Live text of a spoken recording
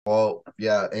Well,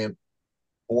 yeah, and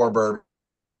four bourbon.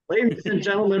 Ladies and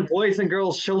gentlemen, boys and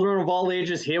girls, children of all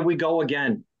ages, here we go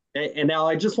again. And now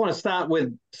I just want to start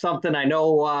with something. I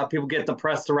know people get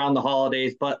depressed around the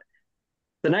holidays, but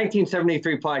the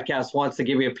 1973 podcast wants to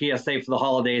give you a PSA for the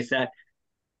holidays that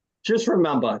just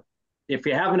remember, if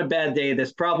you're having a bad day,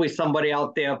 there's probably somebody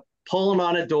out there pulling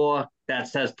on a door that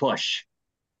says push.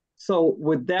 So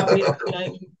with that being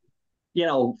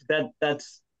said,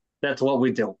 that's what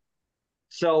we do.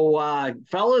 So,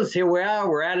 fellas, here we are.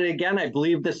 We're at it again. I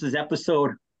believe this is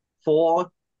episode four.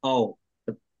 Oh,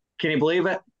 can you believe it?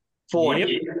 Yep.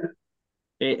 40.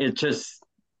 It just,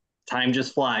 time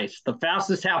just flies. The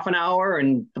fastest half an hour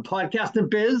in the podcasting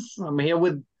biz. I'm here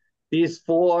with these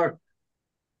four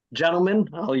gentlemen.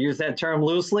 I'll use that term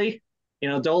loosely.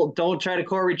 Don't try to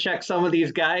Corey check some of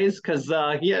these guys because,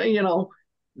 yeah,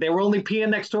 they were only peeing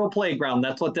next to a playground.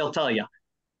 That's what they'll tell you.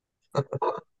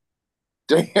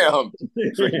 Damn,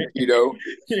 freaking pedo,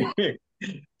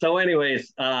 So,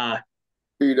 anyways,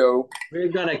 pedo.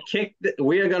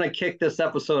 we are gonna kick this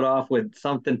episode off with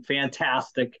something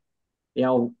fantastic.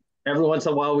 Every once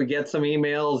in a while we get some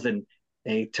emails and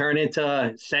they turn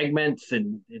into segments,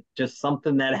 and it's just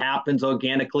something that happens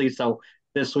organically. So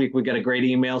this week we got a great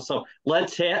email. So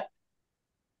let's hit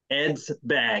Ed's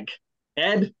bag.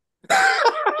 Ed,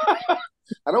 I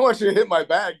don't want you to hit my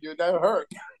bag, dude. That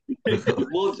hurt.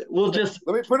 we'll just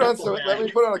Let me put on some. Let me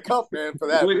put on a cup, man, for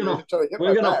that. we're gonna Try to hit we're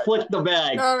my gonna bag. flick the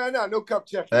bag. No cup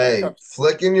check. Hey, No cup.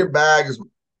 flicking your bag is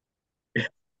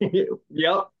Yep.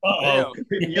 Uh-oh.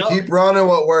 Yep. keep running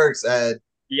what works, Ed.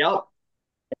 Yep.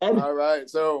 Ed, All right,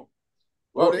 so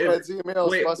well, Ed's email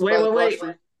wait, sponsored wait, by the wait, Broad wait.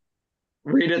 Street.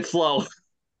 Read it slow.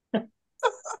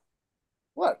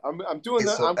 What? I'm doing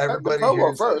that. So I'm cutting the everybody promo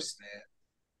hears first. this,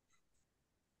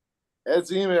 man.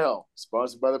 Ed's email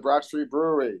sponsored by the Broad Street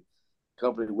Brewery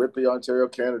Company, Whitby, Ontario,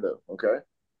 Canada. Okay,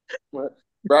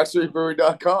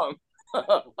 BroadStreetBrewery.com.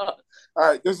 All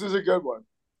right, this is a good one.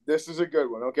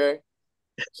 Okay,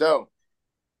 so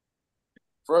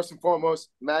first and foremost,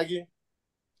 Maggie,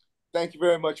 thank you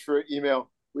very much for your email.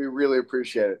 We really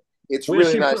appreciate it. It's Where's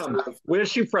really she nice from? to have. Where's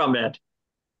she from, Ed?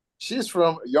 She's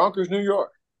from Yonkers, New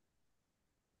York.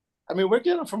 I mean, we're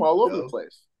getting from all over the Go.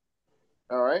 place.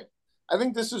 All right. I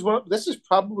think this is one. This is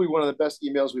probably one of the best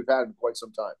emails we've had in quite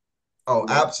some time. Oh, You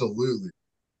know. absolutely.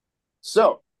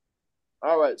 So,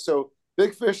 all right. So,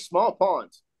 big fish, small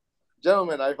pond,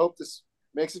 gentlemen. I hope this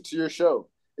makes it to your show.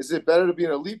 Is it better to be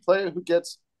an elite player who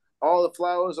gets all the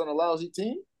flowers on a lousy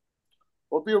team,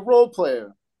 or be a role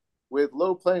player with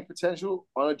low playing potential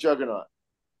on a juggernaut?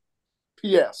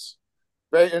 P.S.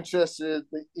 Very interested.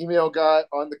 The email guy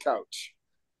on the couch.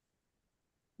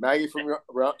 Maggie from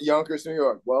Yonkers, New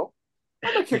York. Well,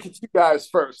 I'm gonna kick it to you guys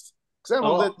first because I'm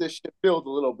gonna Oh, let this shit build a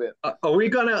little bit. are we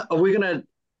gonna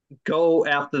go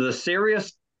after the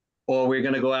serious, or are we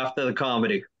gonna go after the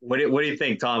comedy? What do you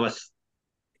think, Thomas?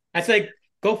 I say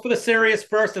go for the serious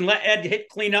first and let Ed hit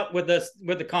clean up with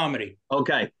the comedy.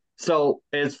 Okay. So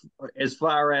as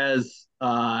far as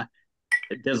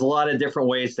there's a lot of different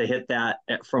ways to hit that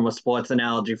from a sports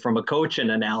analogy, from a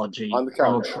coaching analogy, On the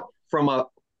couch. from a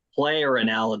player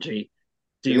analogy.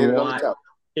 Do You you hit it on the want couch.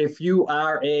 if you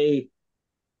are a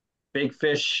big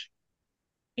fish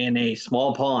in a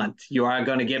small pond, you are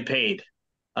going to get paid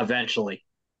eventually.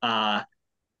 Uh,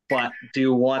 but do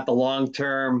you want the long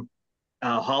term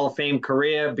Hall of Fame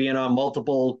career, being on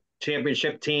multiple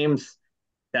championship teams?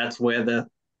 That's where the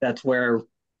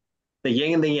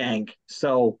yin and the yang.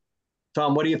 So,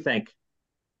 Tom, what do you think?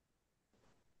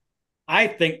 I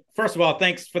think, first of all,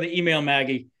 thanks for the email,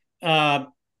 Maggie.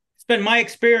 It's been my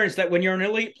experience that when you're an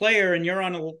elite player and you're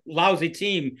on a lousy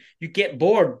team, you get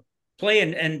bored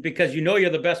playing, and because you know you're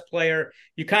the best player,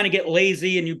 you kind of get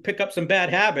lazy and you pick up some bad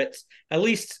habits. At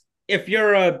least if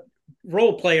you're a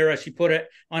role player, as you put it,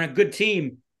 on a good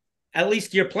team, at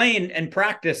least you're playing and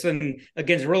practice and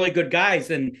against really good guys,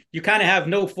 and you kind of have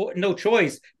no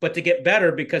choice but to get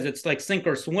better because it's like sink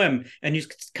or swim, and you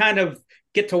kind of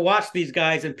get to watch these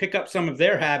guys and pick up some of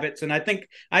their habits. And I think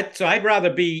I'd rather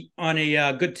be on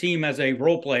a good team as a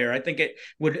role player. I think it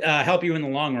would help you in the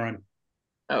long run.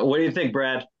 What do you think,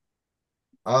 Brad?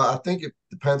 I think it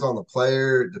depends on the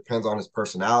player, depends on his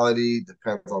personality,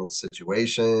 depends on the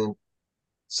situation.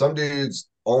 Some dudes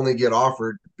only get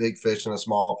offered big fish in a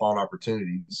small pond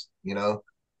opportunities, you know.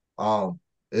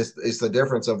 It's the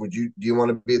difference of do you want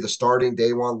to be the starting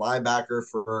day one linebacker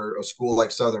for a school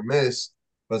like Southern Miss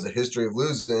who has a history of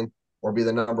losing, or be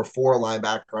the number four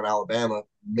linebacker in Alabama?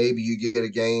 Maybe you get a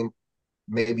game,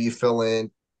 maybe you fill in,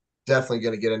 definitely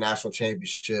going to get a national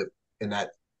championship in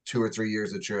that 2 or 3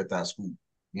 years that you're at that school,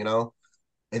 you know?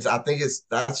 I think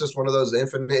that's just one of those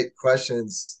infinite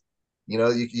questions.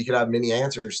 You could have many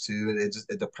answers to it.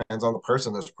 It depends on the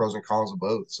person. There's pros and cons of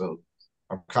both. So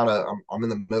I'm in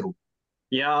the middle.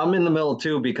 Yeah, I'm in the middle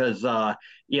too because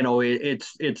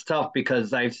it's tough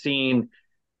because I've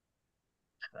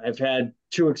had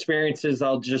two experiences.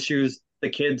 I'll just use the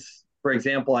kids for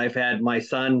example. I've had my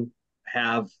son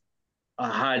have a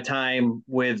hard time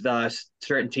with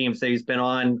certain teams that he's been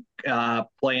on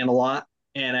playing a lot,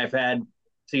 and I've had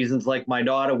seasons like my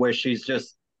daughter where she's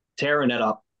just tearing it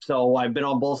up. So I've been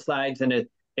on both sides, and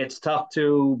it's tough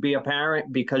to be a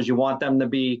parent because you want them to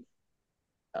be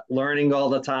learning all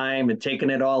the time and taking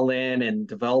it all in and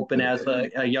developing as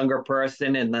a younger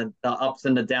person, and the ups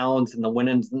and the downs and the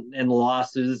winnings and the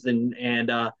losses and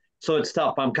so it's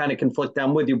tough. I'm kind of conflicted.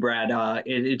 I'm with you, Brad.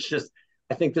 It's just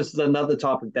I think this is another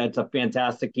topic that's a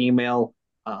fantastic email.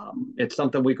 It's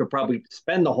something we could probably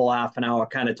spend the whole half an hour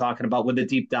kind of talking about with a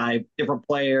deep dive, different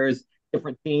players,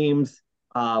 different teams.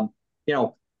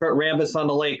 Kurt Rambis on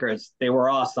the Lakers, they were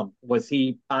awesome. Was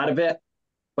he out of it?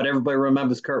 But everybody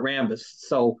remembers Kurt Rambis.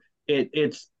 So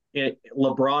it's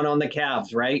LeBron on the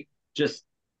Cavs, right? Just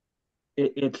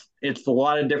it's a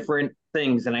lot of different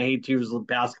things, and I hate to use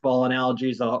basketball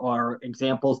analogies or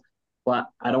examples, but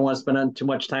I don't want to spend too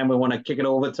much time. We want to kick it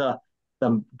over to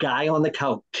the guy on the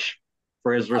couch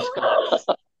for his response.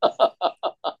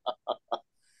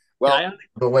 Well, I've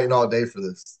been waiting all day for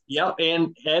this. Yep,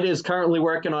 and Ed is currently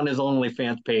working on his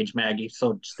OnlyFans page, Maggie.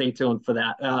 So stay tuned for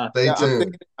that. Stay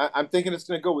tuned. I'm thinking it's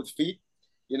going to go with feet.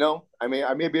 I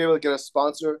may be able to get a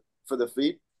sponsor for the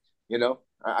feet.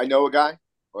 I know a guy,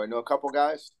 or I know a couple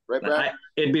guys, right, Brad?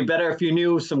 It'd be better if you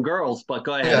knew some girls, but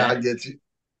go ahead. Yeah, I get you.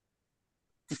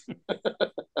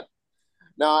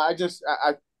 No,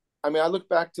 I look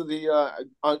back to the.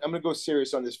 I'm going to go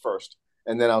serious on this first,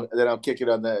 and then I'll kick it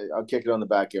on the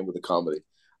back end with the comedy.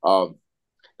 No,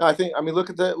 look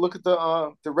at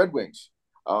the Red Wings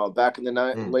back in the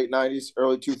late '90s,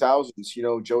 early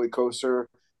 2000s. Joey Kocur,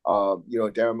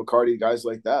 Darren McCarty, guys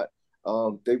like that.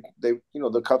 They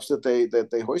the cups that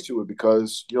they hoisted were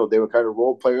because they were kind of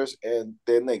role players, and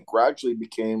then they gradually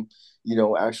became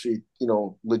actually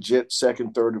legit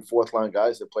second, third, and fourth line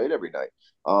guys that played every night.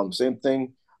 Same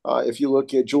thing. If you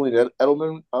look at Julian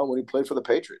Edelman when he played for the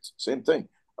Patriots, same thing.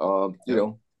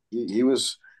 He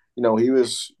was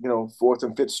fourth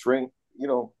and fifth string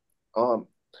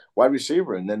wide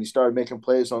receiver, and then he started making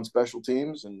plays on special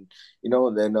teams, and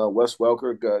then Wes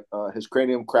Welker got his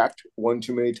cranium cracked one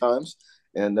too many times,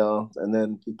 and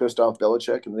then he pissed off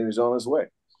Belichick, and then he was on his way.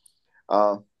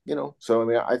 So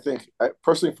I think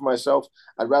personally for myself,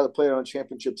 I'd rather play on a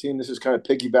championship team. This is kind of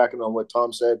piggybacking on what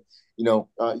Tom said.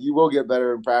 You will get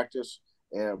better in practice,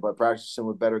 and by practicing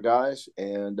with better guys,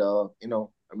 and at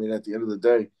the end of the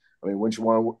day, wouldn't you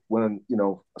want to win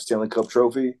a Stanley Cup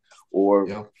trophy,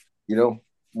 or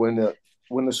win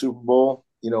the Super Bowl,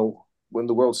 win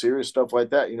the World Series, stuff like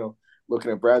that.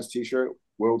 Looking at Brad's T-shirt,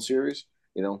 World Series.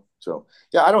 So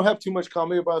yeah, I don't have too much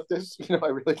comment about this. I don't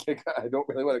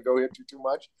really want to go into too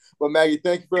much. But Maggie,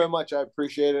 thank you very much. I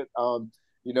appreciate it. I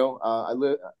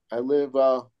live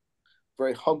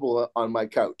very humble on my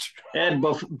couch. Ed,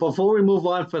 before we move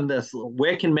on from this,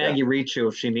 where can Maggie reach you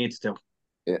if she needs to?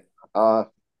 Yeah,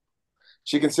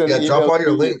 she can send. Drop all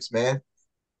your links, man.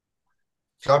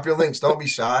 Drop your links. Don't be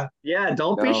shy. Yeah,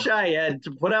 don't be shy, Ed.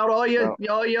 Put out all your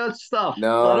stuff.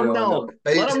 Let them know.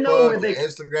 Facebook, let them know where they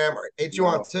Instagram. Ain't you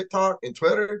on TikTok and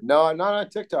Twitter? No, I'm not on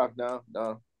TikTok. No.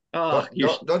 Oh,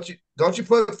 don't you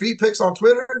put feet pics on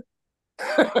Twitter?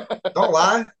 Don't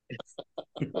lie.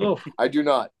 I do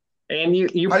not. And you.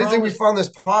 How do you think we found this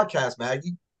podcast,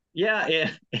 Maggie?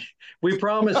 Yeah. We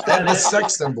promised that. The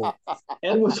sex symbol.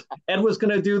 Ed was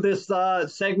going to do this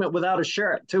segment without a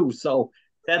shirt too, so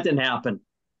that didn't happen.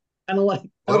 Kind of like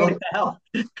the hell.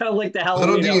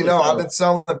 Little do you know, I've been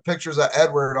selling pictures of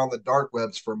Edward on the dark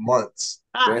webs for months.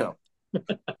 Damn.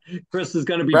 Chris is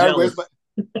going to be jealous.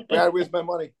 Brad, where's my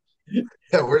money?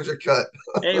 Yeah, where's your cut?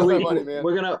 Hey, we're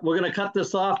gonna cut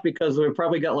this off because we've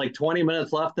probably got like 20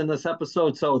 minutes left in this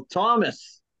episode. So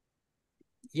Thomas,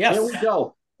 yes, here we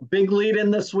go. Big lead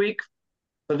in this week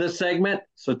for this segment.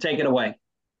 So take it away.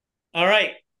 All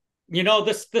right.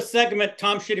 This segment,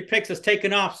 Tom Shitty Picks, has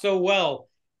taken off so well.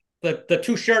 The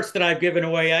two shirts that I've given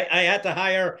away, I had to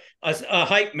hire a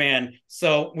hype man.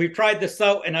 So we've tried this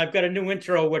out, and I've got a new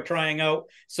intro we're trying out.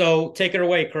 So take it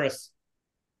away, Chris.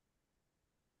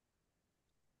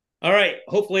 All right.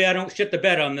 Hopefully I don't shit the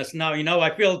bed on this now.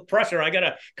 I feel pressure. I got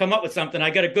to come up with something. I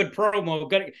got a good promo,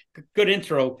 got a good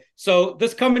intro. So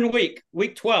this coming week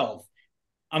 12,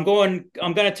 I'm going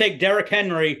to take Derrick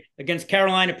Henry against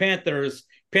Carolina Panthers.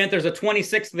 Panthers are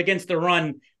 26th against the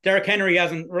run. Derrick Henry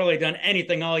hasn't really done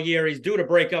anything all year. He's due to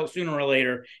break out sooner or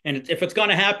later. And if it's going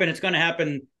to happen, it's going to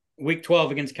happen week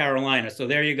 12 against Carolina. So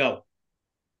there you go.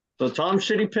 So Tom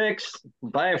shitty picks,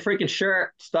 buy a freaking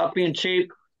shirt, stop being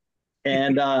cheap,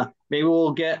 and maybe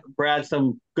we'll get Brad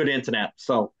some good internet.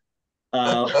 So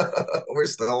we're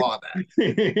still on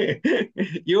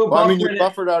that. You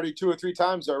buffered already 2 or 3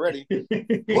 times already.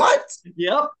 What?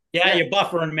 Yep. Yeah, you're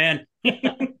buffering, man.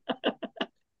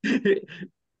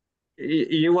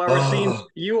 You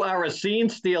are a scene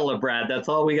stealer, Brad. That's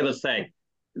all we gotta say.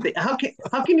 How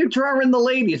can you draw in the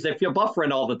ladies if you're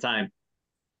buffering all the time?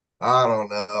 I don't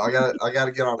know. I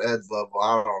gotta get on Ed's level.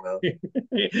 I don't know.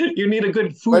 You need a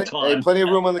good futon. Plenty of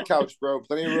room on the couch, bro.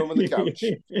 Plenty of room on the couch.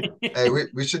 Hey,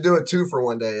 we should do a 2 for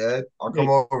one day, Ed. I'll come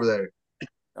over there.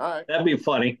 All right. That'd be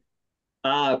funny.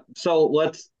 So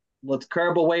let's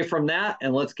curb away from that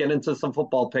and let's get into some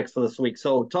football picks for this week.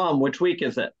 So Tom, which week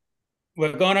is it?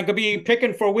 We're going to be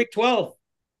picking for week 12.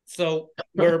 So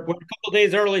we're a couple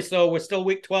days early, so we're still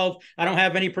week 12. I don't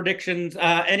have any predictions,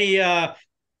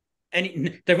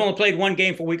 they've only played one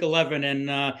game for week 11,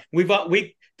 and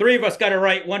three of us got it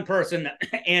right. One person,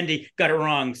 Andy, got it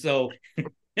wrong. So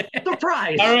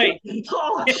surprise! All right.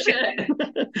 Oh shit!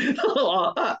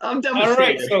 I'm devastated. All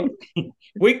right. So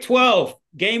week 12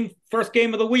 first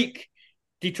game of the week.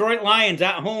 Detroit Lions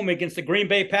at home against the Green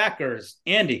Bay Packers.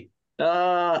 Andy.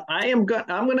 I'm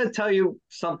going to tell you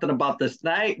something about this.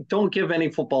 I don't give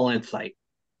any football insight,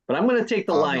 but I'm going to take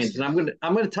the Lions, and I'm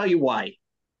going to tell you why.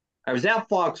 I was at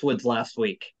Foxwoods last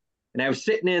week, and I was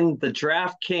sitting in the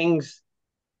DraftKings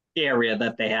area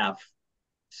that they have,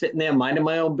 sitting there minding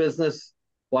my own business,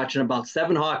 watching about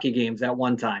 7 hockey games at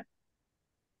one time.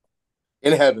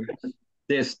 In heaven.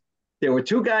 There were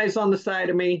 2 guys on the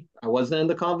side of me. I wasn't in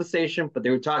the conversation, but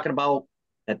they were talking about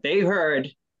that they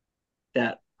heard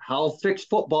that how fixed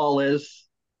football is,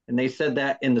 and they said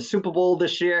that in the Super Bowl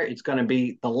this year, it's going to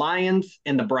be the Lions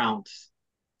and the Browns.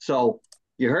 So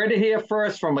you heard it here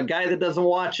first from a guy that doesn't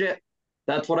watch it.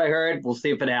 That's what I heard. We'll see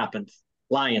if it happens.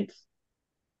 Lions.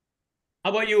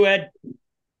 How about you, Ed?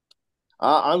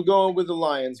 I'm going with the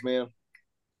Lions, man.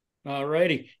 All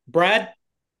righty. Brad?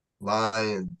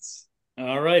 Lions.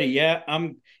 All righty. Yeah,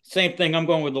 same thing. I'm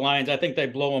going with the Lions. I think they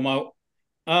blow them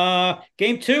out.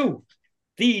 Game 2.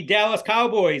 The Dallas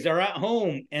Cowboys are at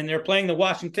home, and they're playing the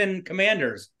Washington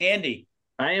Commanders. Andy?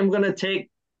 I am going to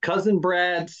take Cousin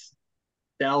Brad's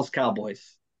Dallas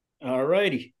Cowboys. All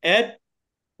righty. Ed?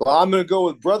 Well, I'm going to go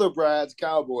with Brother Brad's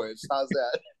Cowboys. How's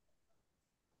that?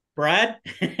 Brad?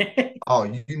 Oh,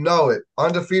 you know it.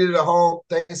 Undefeated at home,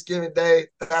 Thanksgiving Day.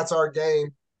 That's our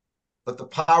game. But the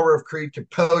power of Creed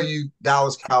compel you,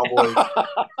 Dallas Cowboys.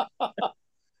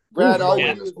 Brad, all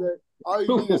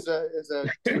you need is a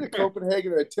tin of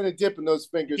Copenhagen or a tin of dip in those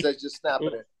fingers that's just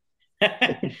snapping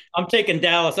it. I'm taking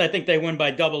Dallas. I think they win by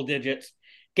double digits.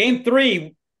 Game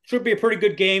 3 should be a pretty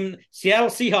good game. Seattle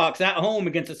Seahawks at home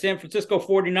against the San Francisco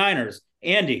 49ers.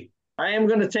 Andy? I am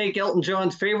going to take Elton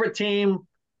John's favorite team,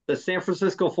 the San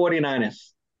Francisco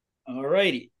 49ers. All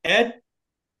righty. Ed?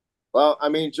 Well, I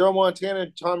mean, Joe Montana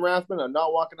and Tom Rathman are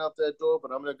not walking out that door,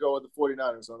 but I'm going to go with the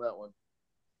 49ers on that one.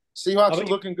 Seahawks are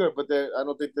looking good, but I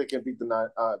don't think they can beat the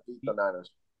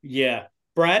Niners. Yeah.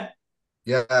 Brad?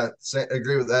 Yeah,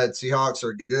 agree with that. Seahawks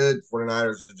are good.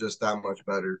 49ers are just that much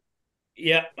better.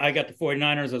 Yeah, I got the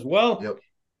 49ers as well. Yep.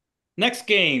 Next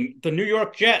game, the New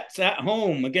York Jets at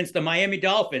home against the Miami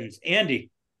Dolphins.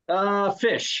 Andy?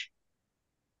 Fish.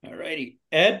 All righty.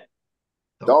 Ed?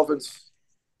 Dolphins.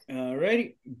 All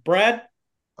righty. Brad?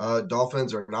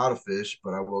 Dolphins are not a fish,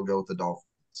 but I will go with the Dolphins.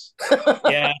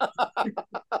 Yeah.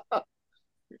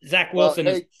 Zach Wilson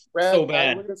is Brad, so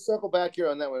bad. We're going to circle back here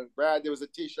on that one. Brad, there was a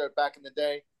T-shirt back in the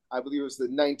day. I believe it was the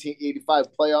 1985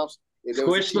 playoffs.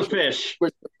 Squish the fish.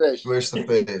 Squish the fish. Squish the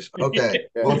fish. Okay.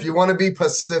 Yeah. Well, if you want to be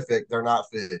Pacific, they're not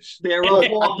fish. They're all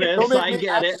porpoise. I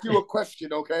get it. Ask you a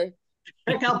question, okay?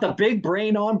 Check out the big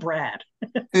brain on Brad.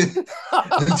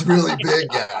 It's really big,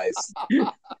 guys.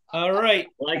 All right.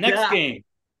 Next game.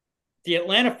 The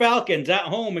Atlanta Falcons at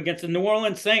home against the New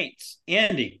Orleans Saints.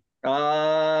 Andy?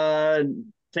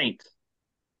 Saints.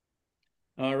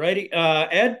 All righty.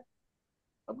 Ed?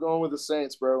 I'm going with the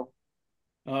Saints, bro.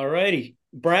 All righty.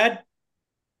 Brad?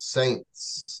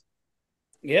 Saints.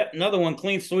 Yeah, another one.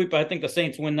 Clean sweep. I think the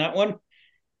Saints win that one.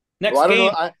 Next I game.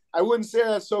 Don't know. I wouldn't say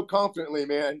that so confidently,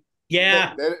 man.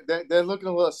 Yeah. They're looking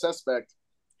a little suspect.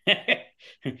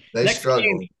 They struggle.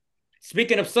 Game.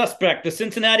 Speaking of suspect, the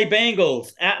Cincinnati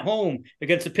Bengals at home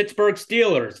against the Pittsburgh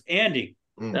Steelers. Andy?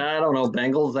 I don't know.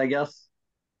 Bengals, I guess.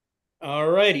 All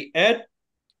righty. Ed?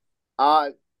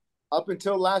 up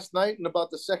until last night in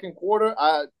about the second quarter,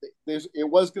 it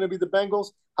was going to be the Bengals.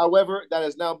 However, that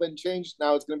has now been changed.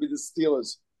 Now it's going to be the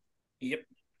Steelers. Yep.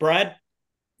 Brad?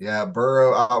 Yeah,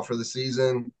 Burrow out for the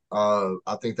season.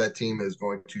 I think that team is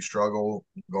going to struggle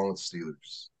going with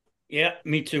Steelers. Yeah,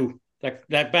 me too.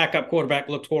 That backup quarterback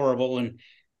looks horrible, and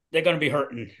they're going to be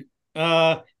hurting.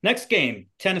 Next game,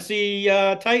 Tennessee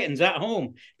Titans at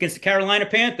home against the Carolina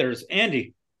Panthers.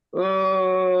 Andy?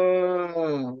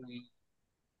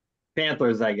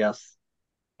 Panthers, I guess.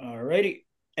 All righty.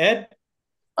 Ed?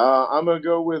 I'm going to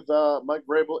go with Mike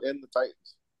Vrabel and the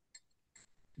Titans.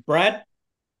 Brad?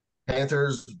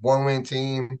 Panthers, 1-win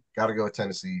team. Got to go with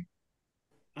Tennessee.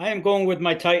 I am going with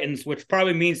my Titans, which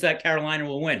probably means that Carolina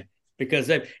will win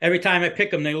because every time I pick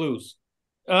them, they lose.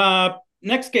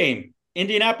 Next game,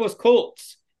 Indianapolis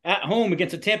Colts at home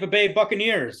against the Tampa Bay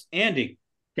Buccaneers. Andy?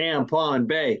 Tampa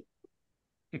Bay.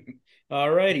 All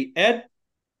righty. Ed?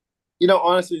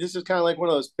 Honestly, this is kind of like one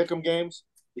of those pick'em games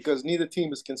because neither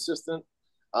team is consistent.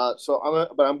 But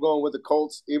I'm going with the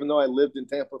Colts, even though I lived in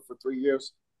Tampa for 3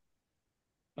 years.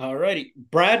 All righty.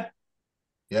 Brad?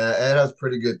 Yeah, Ed has a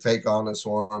pretty good take on this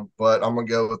one, but I'm gonna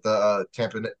go with the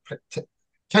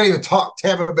can't even talk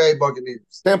Tampa Bay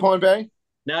Buccaneers. Tampa Bay?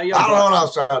 Now you're I don't know what I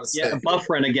was trying to say. Yeah,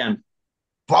 buffering again.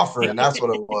 Buffering, that's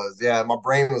what it was. Yeah, my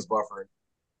brain was buffering.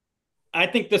 I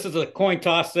think this is a coin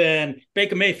toss, and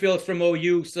Baker Mayfield's from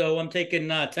OU, so I'm taking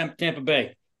Tampa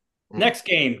Bay. Next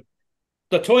game,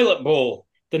 the Toilet Bowl.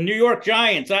 The New York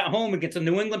Giants at home against the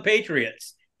New England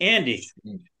Patriots. Andy?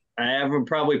 I haven't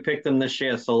probably picked them this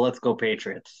year, so let's go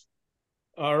Patriots.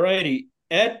 All righty.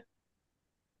 Ed?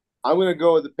 I'm going to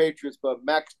go with the Patriots, but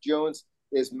Mac Jones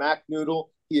is Mac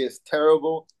Noodle. He is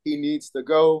terrible. He needs to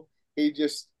go.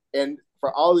 And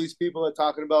for all these people that are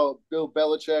talking about Bill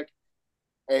Belichick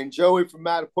and Joey from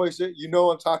Mattapoisett,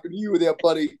 I'm talking to you there,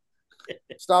 buddy.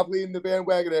 Stop leading the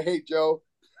bandwagon of hate, Joe.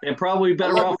 They're probably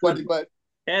better off with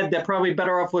Ed. They're probably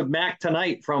better off with Mac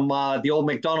tonight from the old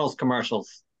McDonald's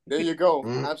commercials. There you go.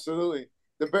 Absolutely.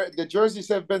 The jerseys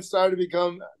have been starting to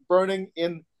become burning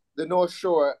in the North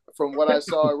Shore from what I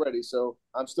saw already. So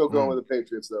I'm still going with the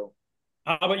Patriots, though.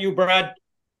 How about you, Brad?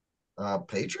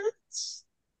 Patriots?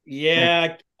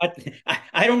 Yeah.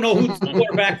 I don't know who the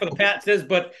quarterback for the Pats is,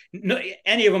 but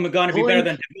any of them are going to be better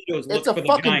than DeVito's. It's a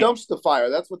fucking dumpster fire.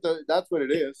 That's what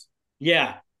it is.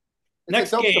 Yeah.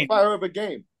 It's a dumpster fire of a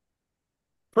game.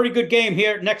 Pretty good game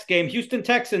here. Next game, Houston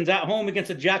Texans at home against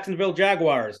the Jacksonville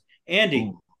Jaguars.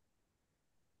 Andy?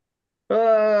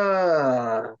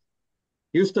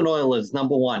 Houston Oilers,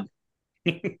 number one.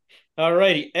 All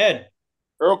righty. Ed?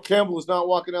 Earl Campbell is not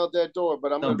walking out that door,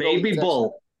 but I'm the baby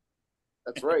bull.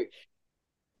 That's right.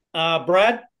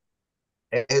 Brad?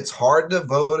 It's hard to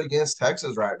vote against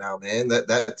Texas right now, man.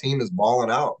 That team is balling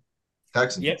out.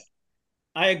 Texans. Yep.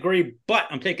 I agree, but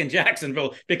I'm taking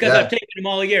Jacksonville because I've taken them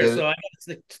all year, so I got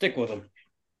to stick with them.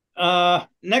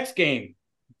 Next game,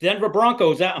 Denver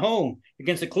Broncos at home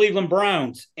against the Cleveland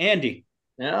Browns. Andy?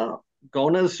 Yeah,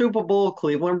 going to the Super Bowl,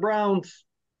 Cleveland Browns.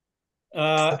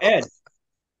 Ed?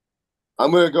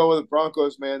 I'm going to go with the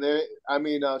Broncos, man.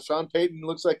 Sean Payton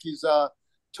looks like he's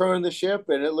turning the ship,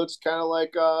 and it looks kind of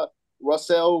like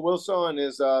Russell Wilson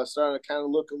is starting to kind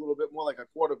of look a little bit more like a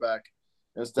quarterback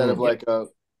instead of like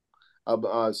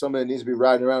somebody that needs to be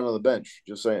riding around on the bench.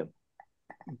 Just saying.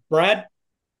 Brad?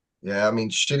 Yeah,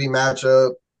 shitty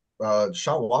matchup.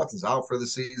 Deshaun Watson's out for the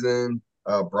season.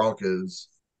 Broncos.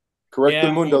 Correct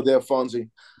the mundo there,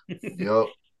 Fonzie. Yep.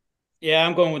 Yeah,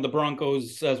 I'm going with the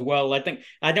Broncos as well.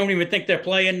 I don't even think they're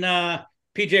playing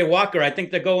PJ Walker. I think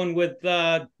they're going with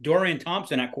Dorian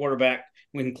Thompson at quarterback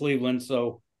in Cleveland.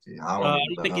 So I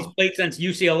don't think he's played since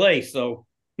UCLA. So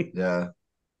yeah.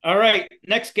 All right,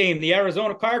 next game, the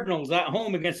Arizona Cardinals at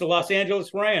home against the Los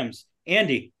Angeles Rams.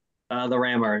 Andy? The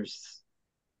Rammers.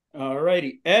 All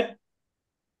righty. Ed?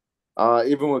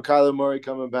 Even with Kyler Murray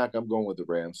coming back, I'm going with the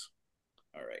Rams.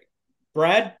 All right.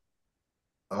 Brad?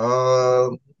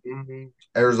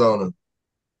 Arizona.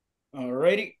 All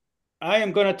righty. I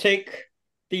am going to take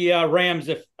the Rams.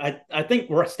 If I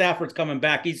think Stafford's coming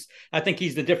back. I think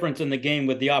he's the difference in the game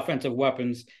with the offensive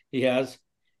weapons he has.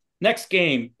 Next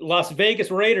game, Las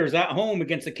Vegas Raiders at home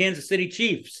against the Kansas City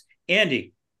Chiefs.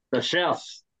 Andy? The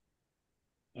Chefs.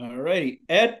 All righty.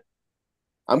 Ed?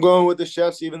 I'm going with the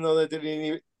Chefs, even though Andy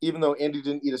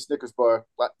didn't eat a Snickers bar.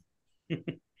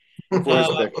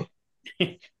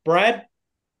 Brad?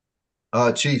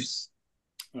 Chiefs.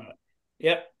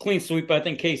 Yep, clean sweep. I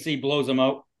think KC blows them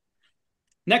out.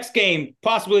 Next game,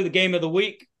 possibly the game of the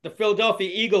week, the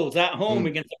Philadelphia Eagles at home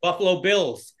against the Buffalo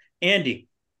Bills. Andy?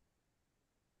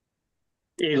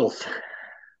 Eagles.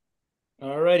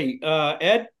 All righty.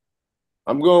 Ed?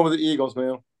 I'm going with the Eagles,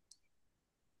 man.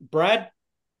 Brad?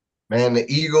 Man, the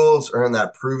Eagles are in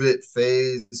that prove it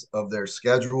phase of their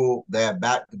schedule. They have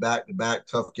back to back to back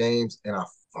tough games, and I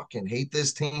fucking hate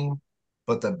this team.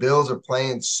 But the Bills are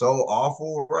playing so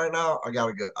awful right now. I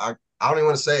gotta go. I don't even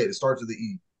want to say it. It starts with the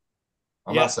E.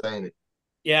 I'm Yeah. not saying it.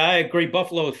 Yeah, I agree.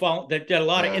 Buffalo is falling. They've got a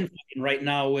lot of Yeah. infighting right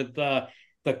now with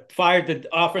fired the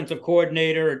offensive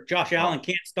coordinator. Josh Oh, Allen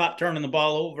can't stop turning the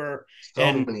ball over, so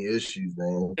and many issues,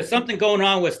 man. there's something going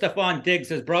on with Stephon Diggs,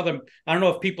 his brother. I don't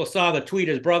know if people saw the tweet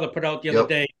his brother put out the other Yep.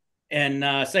 day,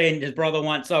 and saying his brother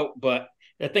wants out, but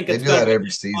I think They it's do got to that be every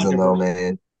season, though, controversy.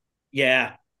 man.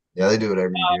 Yeah. Yeah, they do it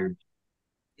every year.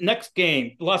 Next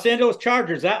game, Los Angeles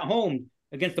Chargers at home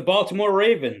against the Baltimore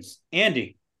Ravens.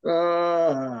 Andy,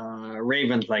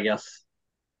 Ravens, I guess.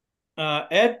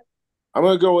 Ed, I'm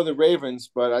going to go with the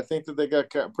Ravens, but I think that they got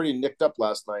pretty nicked up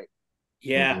last night.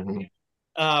 yeah.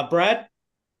 Mhm. Brad,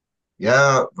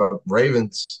 Yeah, but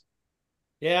Ravens.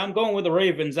 yeah, I'm going with the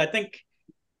Ravens. I think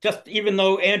just even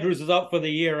though Andrews is out for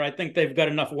the year, I think they've got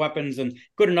enough weapons and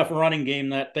good enough running game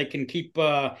that they can keep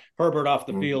Herbert off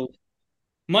the Mhm. field.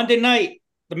 Monday night,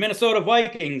 the Minnesota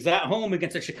Vikings at home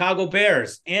against the Chicago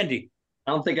Bears. Andy,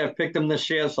 I don't think I've picked them this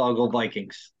year, so I'll go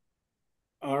Vikings.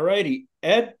 all righty.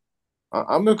 Ed,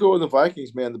 I'm going to go with the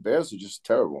Vikings, man. The Bears are just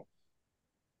terrible.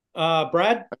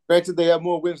 Brad, Granted, they have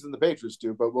more wins than the Patriots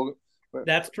do, but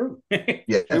that's true. we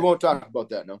Yeah. won't talk about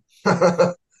that now.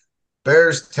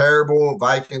 Bears terrible.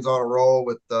 Vikings on a roll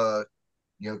with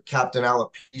Captain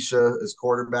Alopecia as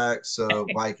quarterback. So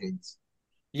Vikings.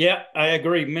 Yeah, I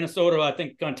agree. Minnesota, I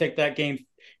think, going to take that game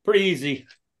pretty easy.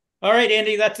 All right,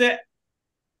 Andy, that's it.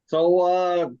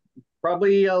 So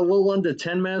probably a little under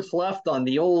 10 minutes left on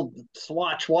the old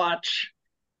Swatch Watch.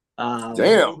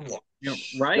 Damn.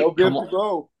 Right? No good to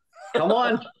go. Come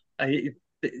on.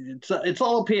 It's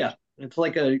all up here. It's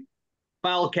like a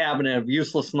file cabinet of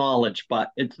useless knowledge,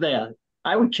 but it's there.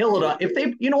 I would kill it on if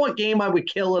they. You know what game I would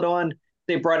kill it on?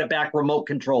 They brought it back. Remote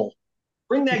control.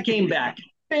 Bring that game back.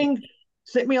 Bing.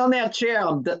 Sit me on that chair.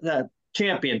 I'm the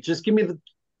champion. Just give me the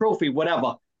trophy.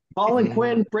 Whatever. Colin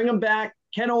Quinn. Bring him back.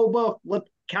 Ken Oba. Let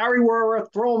Kari Werner.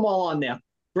 Throw them all on there.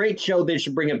 Great show. They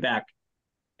should bring it back.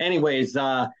 Anyways,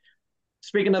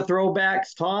 speaking of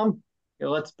throwbacks, Tom,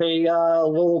 let's pay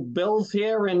little bills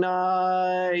here and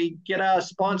get a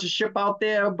sponsorship out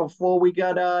there before we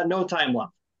got no time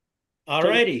left. All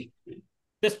righty.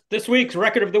 This week's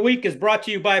Record of the Week is brought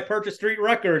to you by Purchase Street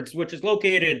Records, which is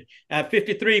located at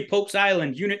 53 Pokes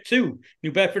Island, Unit 2,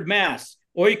 New Bedford, Mass.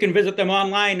 Or you can visit them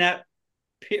online at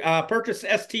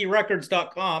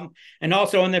purchasestreetrecords.com and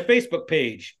also on their Facebook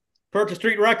page. Purchase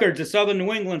Street Records is Southern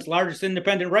New England's largest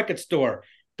independent record store.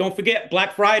 Don't forget,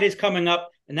 Black Friday's coming up,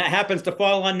 and that happens to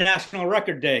fall on National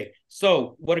Record Day.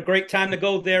 So what a great time to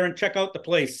go there and check out the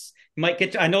place. You might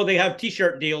get I know they have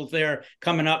T-shirt deals there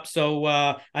coming up, so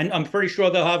I'm pretty sure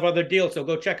they'll have other deals, so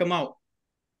go check them out.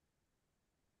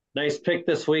 Nice pick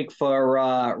this week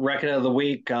for Record of the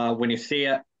Week. When you see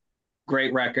it,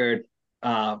 great record.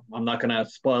 I'm not going to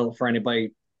spoil it for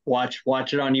anybody. Watch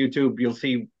it on YouTube. You'll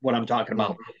see what I'm talking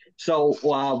about.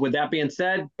 So with that being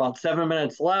said, about 7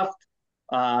 minutes left.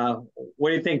 What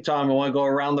do you think, Tom? We want to go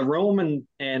around the room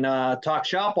and talk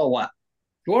shop or what?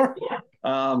 Sure.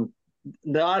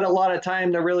 Not a lot of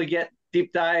time to really get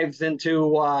deep dives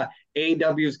into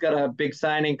AEW's got a big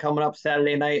signing coming up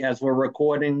Saturday night as we're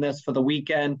recording this for the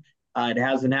weekend. It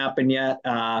hasn't happened yet.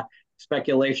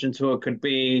 Speculations who it could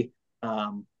be.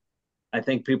 I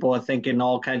think people are thinking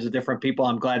all kinds of different people.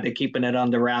 I'm glad they're keeping it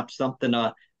under wraps, something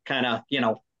to kind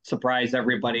of, surprise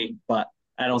everybody. But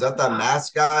I don't. Is that that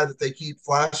mask guy that they keep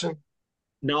flashing?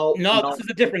 No, this is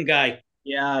a different guy.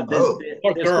 Yeah,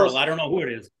 or girl. I don't know who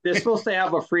it is. They're supposed to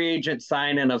have a free agent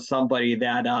signing of somebody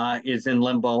that is in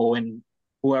limbo, and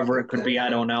whoever it could be, I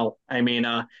don't know. I mean,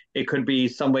 it could be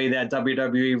somebody that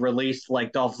WWE released,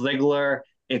 like Dolph Ziggler.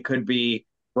 It could be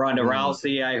Ronda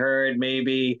Rousey. I heard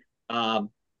maybe.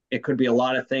 It could be a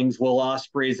lot of things. Will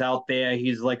Ospreay's out there.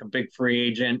 He's like a big free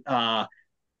agent.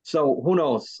 So who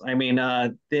knows? I mean,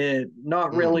 they're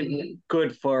not really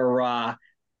good for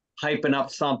hyping up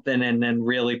something and then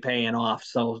really paying off.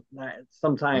 So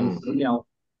sometimes,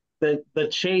 the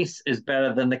chase is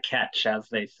better than the catch, as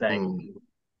they say.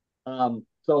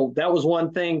 So that was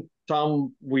one thing,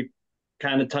 Tom. We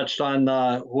kind of touched on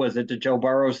the Joe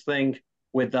Burrows thing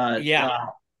with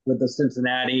the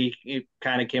Cincinnati. It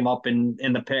kind of came up in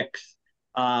the picks.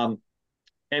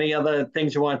 Any other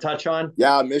things you want to touch on?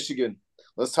 Yeah, Michigan.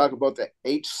 Let's talk about the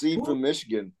HC from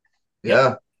Michigan.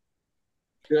 Yeah.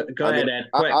 Go ahead, Ed.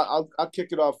 Quick. I'll kick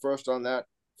it off first on that.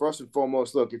 First and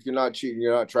foremost, look, if you're not cheating,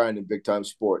 you're not trying in big time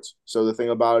sports. So the thing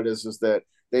about it is that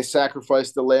they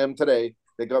sacrificed the lamb today.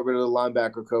 They got rid of the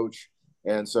linebacker coach.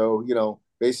 And so,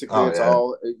 basically Oh it's yeah.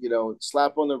 all,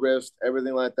 slap on the wrist,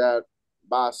 everything like that.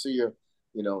 Bye, see you,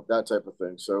 that type of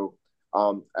thing. So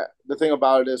the thing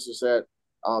about it is that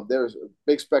there's a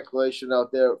big speculation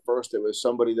out there. At first, it was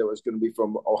somebody that was going to be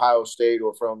from Ohio State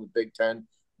or from the Big Ten.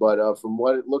 But from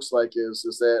what it looks like is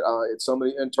that it's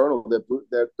somebody internal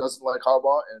that doesn't like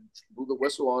Harbaugh and blew the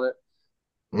whistle on it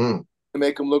Mm, to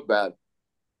make him look bad.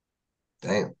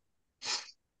 damn.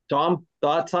 Tom,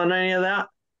 thoughts on any of that?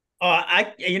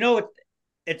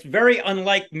 It's very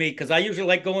unlike me because I usually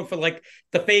like going for like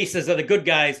the faces of the good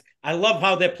guys. I love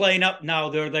how they're playing up now.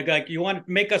 They're like, you want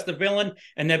to make us the villain,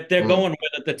 and they're going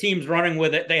with it. The team's running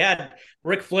with it. They had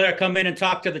Ric Flair come in and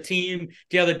talk to the team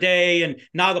the other day, and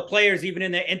now the players, even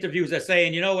in their interviews, are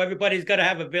saying, everybody's got to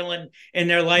have a villain in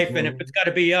their life, and if it's got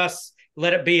to be us,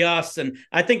 let it be us. And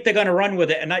I think they're going to run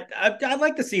with it. And I'd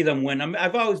like to see them win.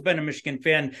 I've always been a Michigan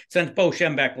fan since Bo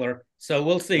Schembechler, so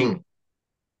we'll see.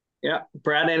 Yeah,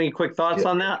 Brad, any quick thoughts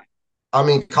on that? I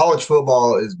mean, college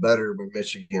football is better when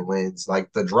Michigan wins.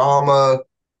 Like the drama,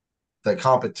 the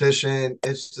competition.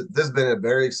 This has been a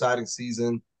very exciting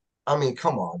season. I mean,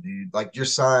 come on, dude. Like your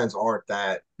signs aren't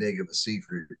that big of a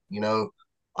secret.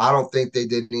 I don't think they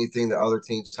did anything that other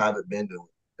teams haven't been doing.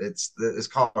 It's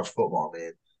college football,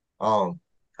 man.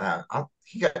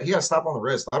 He got to stop on the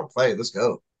wrist. Let him play. Let's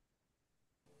go.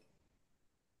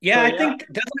 Yeah, So, I think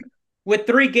with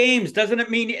 3 games, doesn't it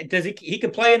mean he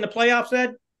can play in the playoffs,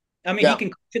 Ed? I mean, he can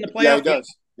coach in the playoffs. Yeah, he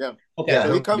does. Yeah. Okay. Yeah,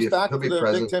 So he comes back he'll for be the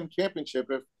present. Big Ten championship.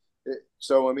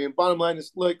 So, I mean, bottom line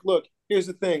is, look. Here's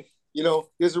the thing.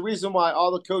 There's a reason why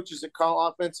all the coaches that call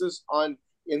offenses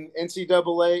in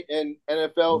NCAA and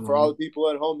NFL for all the people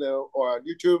at home there or on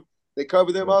YouTube, they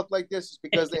cover their mouth like this is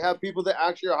because they have people that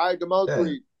actually are hired to mouth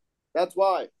read. That's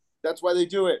why. That's why they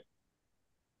do it.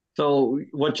 So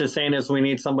what you're saying is we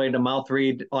need somebody to mouth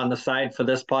read on the side for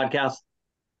this podcast?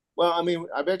 Well, I mean,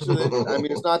 I bet you that,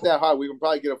 it's not that hard. We can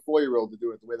probably get a 4-year-old to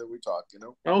do it the way that we talk,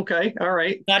 Okay, all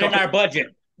right. Not in our budget.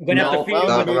 We're going to have to feed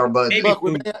Not in our budget. Look,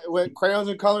 with crayons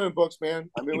and coloring books, man.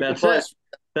 I mean, that's it.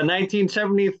 The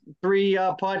 1973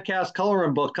 podcast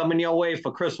coloring book coming your way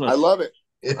for Christmas. I love it.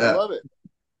 Yeah. I love it.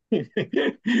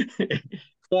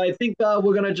 So I think we're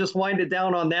going to just wind it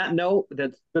down on that note.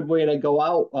 That's a good way to go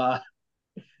out.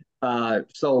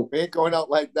 So we ain't going out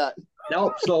like that.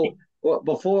 Nope. So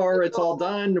before it's all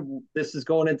done, this is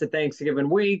going into Thanksgiving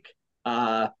week.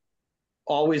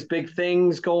 Always big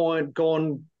things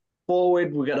going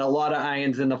forward. We got a lot of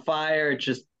irons in the fire. It's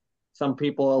just some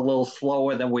people are a little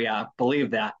slower than we are.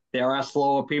 Believe that. There are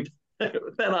slower people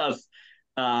than us.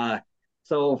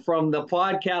 So from the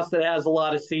podcast that has a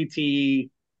lot of CTE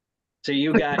to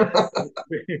you guys,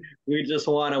 we just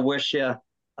want to wish you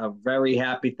a very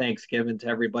happy Thanksgiving to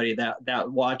everybody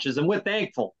that watches. And we're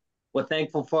thankful. We're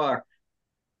thankful for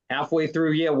halfway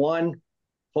through year one.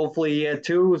 Hopefully year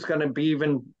two is going to be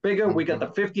even bigger. We got the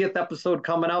 50th episode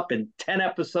coming up in 10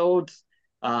 episodes.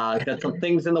 Got some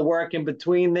things in the work in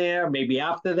between there. Maybe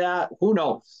after that, who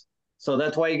knows? So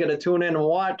that's why you got to tune in and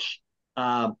watch.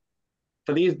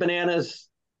 For these bananas,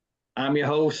 I'm your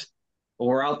host.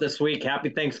 We're out this week. Happy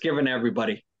Thanksgiving,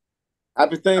 everybody.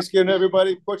 Happy Thanksgiving,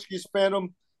 everybody. Portuguese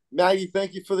Fandom. Maggie,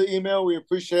 thank you for the email. We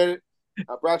appreciate it.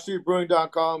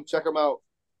 BroadStreetBrewing.com. Check them out.